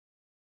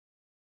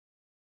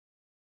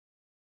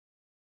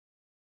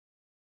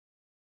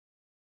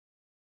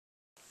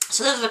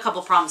So those are a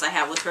couple problems I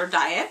have with her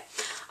diet.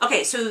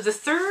 Okay, so the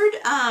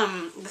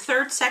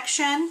third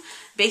section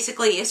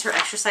basically is her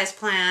exercise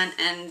plan,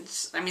 and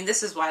I mean,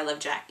 this is why I love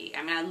Jackie.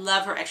 I mean, I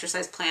love her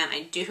exercise plan.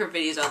 I do her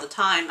videos all the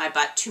time. I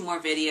bought 2 more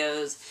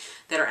videos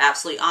that are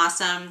absolutely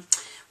awesome.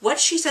 What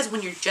she says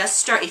when you're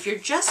if you're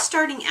just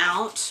starting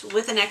out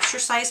with an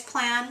exercise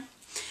plan,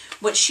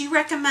 what she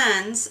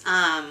recommends,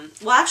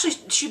 well, actually,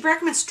 she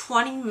recommends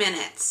 20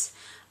 minutes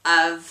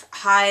of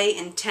high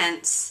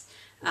intense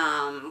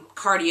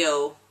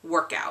cardio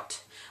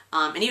workout.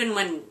 And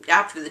even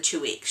after the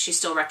 2 weeks, she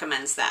still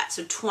recommends that.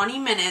 So 20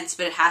 minutes,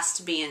 but it has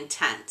to be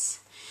intense.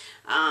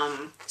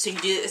 So you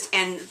do this,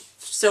 and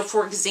so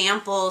for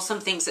example,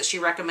 some things that she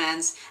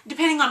recommends,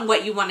 depending on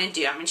what you want to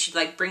do. I mean, she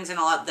like brings in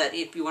a lot that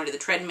if you want to do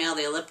the treadmill,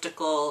 the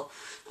elliptical,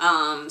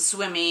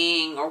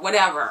 swimming, or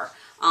whatever.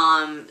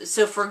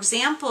 So for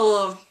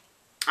example,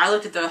 I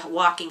looked at the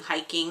walking,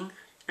 hiking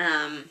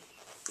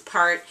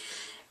part,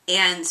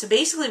 and so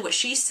basically what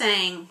she's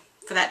saying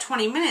for that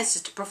 20 minutes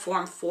is to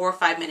perform 4 or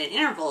 5 minute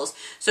intervals.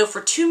 So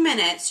for 2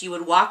 minutes, you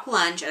would walk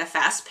lunge at a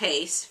fast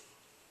pace.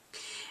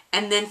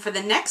 And then for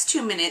the next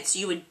 2 minutes,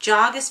 you would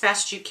jog as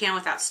fast as you can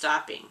without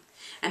stopping.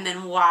 And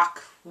then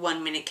walk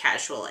 1 minute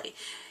casually.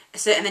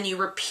 So, and then you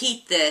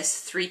repeat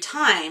this 3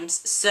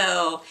 times.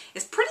 So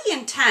it's pretty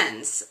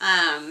intense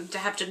to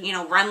have to, you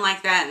know, run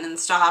like that and then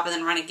stop and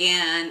then run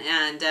again.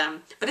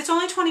 And but it's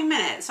only 20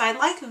 minutes. So I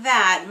like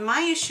that.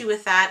 My issue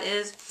with that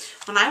is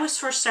when I was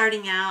first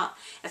starting out,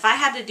 if I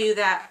had to do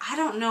that, I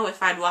don't know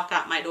if I'd walk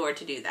out my door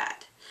to do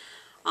that.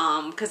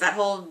 Because that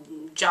whole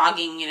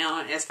jogging, you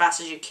know, as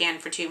fast as you can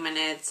for 2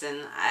 minutes,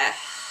 and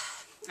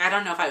I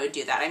don't know if I would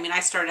do that. I mean, I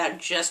started out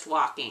just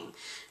walking,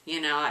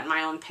 you know, at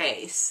my own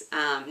pace.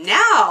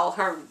 Now,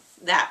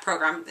 that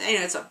program, you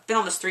know, it's been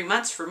almost 3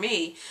 months for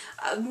me,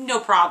 no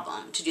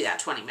problem to do that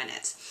 20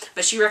 minutes.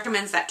 But she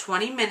recommends that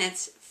 20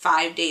 minutes,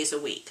 5 days a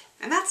week.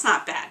 And that's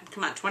not bad.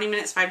 Come on, 20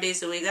 minutes, 5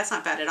 days a week, that's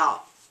not bad at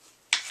all.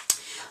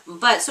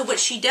 But so what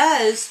she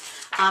does,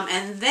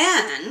 and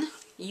then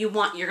you're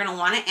going to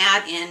want to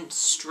add in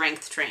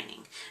strength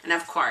training. And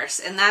of course,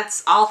 and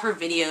that's all her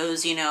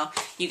videos, you know,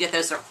 you get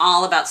those are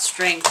all about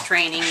strength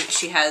training.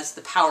 She has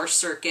the power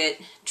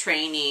circuit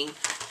training,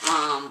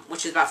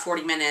 which is about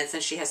 40 minutes,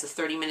 and she has the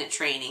 30-minute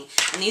training.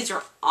 And these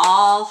are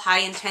all high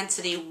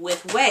intensity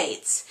with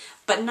weights,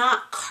 but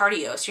not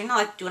cardio. So you're not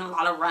like doing a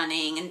lot of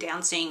running and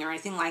dancing or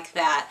anything like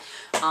that.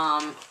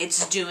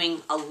 It's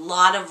doing a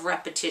lot of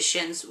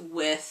repetitions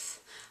with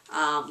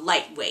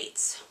light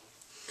weights.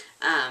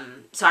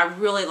 So I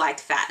really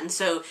like that. And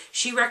so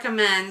she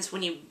recommends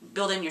when you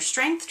build in your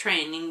strength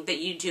training that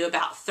you do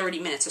about 30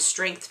 minutes of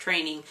strength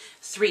training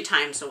 3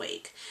 times a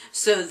week.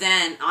 So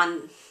then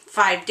on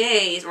 5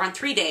 days or on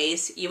 3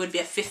 days, it would be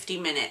a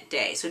 50-minute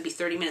day. So it'd be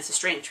 30 minutes of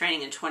strength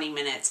training and 20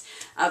 minutes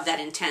of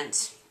that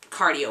intense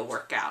cardio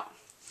workout.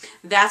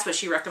 That's what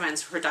she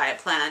recommends for her diet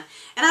plan.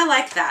 And I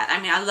like that. I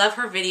mean, I love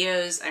her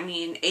videos. I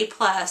mean, A+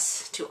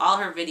 to all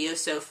her videos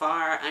so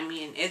far. I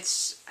mean,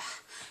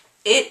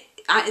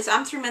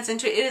 I'm 3 months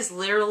into it. It is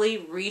literally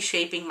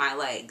reshaping my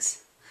legs.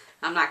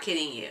 I'm not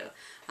kidding you.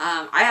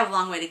 I have a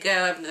long way to go.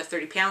 I have another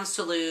 30 pounds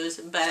to lose,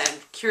 but I'm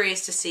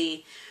curious to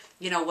see,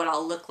 you know, what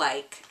I'll look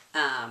like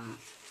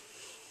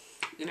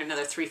in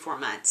another 3-4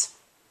 months.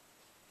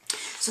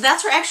 So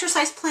that's her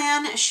exercise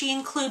plan. She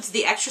includes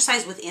the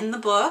exercise within the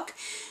book.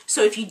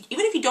 So even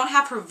if you don't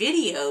have her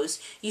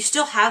videos, you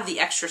still have the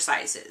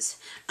exercises.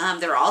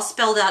 They're all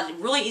spelled out,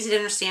 really easy to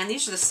understand.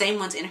 These are the same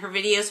ones in her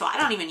videos, so I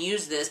don't even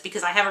use this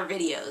because I have her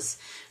videos.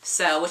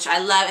 So, which I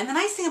love. And the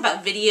nice thing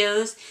about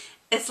videos,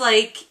 it's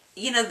like,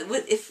 you know,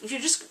 if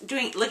you're just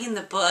looking at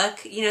the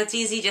book, you know, it's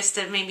easy just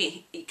to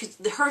maybe, because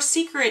her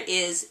secret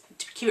is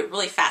to keep it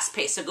really fast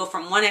paced. So go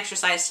from one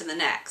exercise to the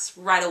next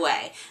right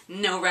away.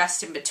 No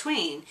rest in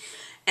between.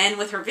 And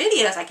with her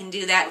videos, I can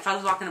do that. If I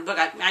was walking a book,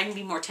 I can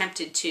be more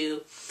tempted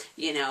to,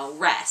 you know,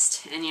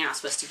 rest. And you're not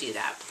supposed to do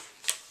that.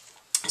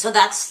 So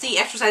that's the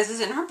exercises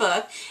in her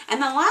book.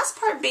 And the last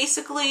part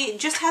basically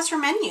just has her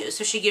menus.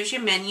 So she gives you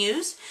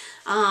menus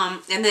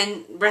and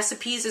then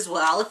recipes as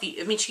well.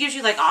 I mean, she gives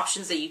you like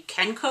options that you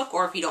can cook,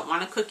 or if you don't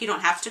want to cook, you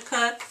don't have to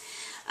cook.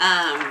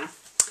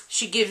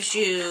 She gives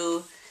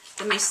you,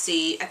 let me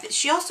see,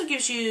 she also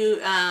gives you,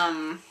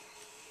 I'm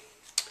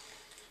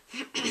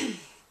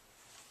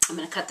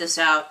going to cut this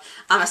out.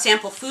 A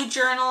sample food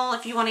journal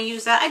if you want to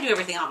use that. I do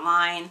everything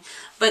online.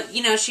 But,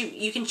 you know,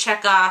 you can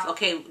check off,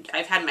 okay,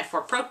 I've had my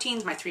 4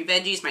 proteins, my 3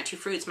 veggies, my 2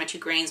 fruits, my 2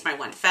 grains, my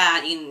 1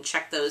 fat. You can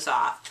check those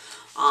off.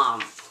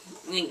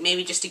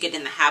 Maybe just to get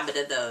in the habit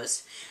of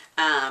those.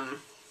 And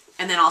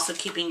then also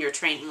keeping your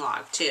training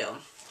log, too.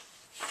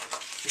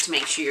 To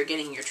make sure you're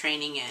getting your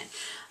training in.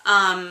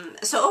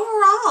 So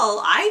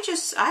overall,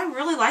 I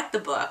really like the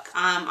book.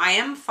 I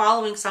am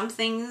following some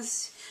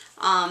things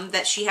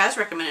that she has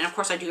recommended. And of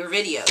course, I do her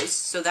videos,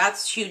 so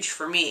that's huge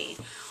for me.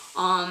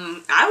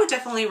 I would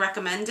definitely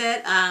recommend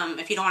it.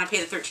 If you don't want to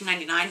pay the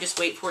 $13.99, just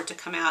wait for it to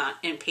come out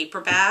in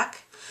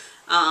paperback.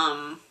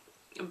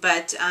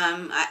 But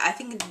I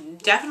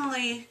think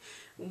definitely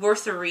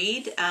worth a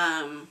read.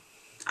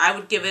 I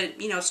would give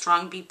it, you know, a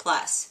strong B+.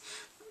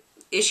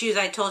 issues.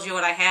 I told you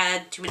what I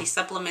had. Too many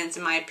supplements,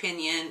 in my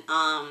opinion.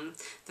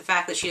 The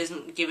fact that she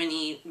doesn't give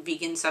any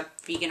vegan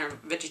or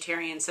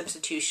vegetarian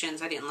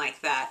substitutions, I didn't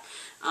like that.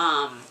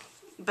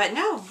 But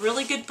no,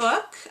 really good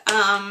book.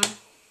 Yeah,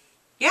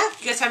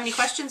 if you guys have any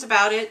questions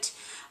about it,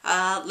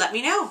 let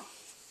me know.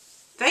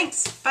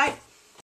 Thanks. Bye.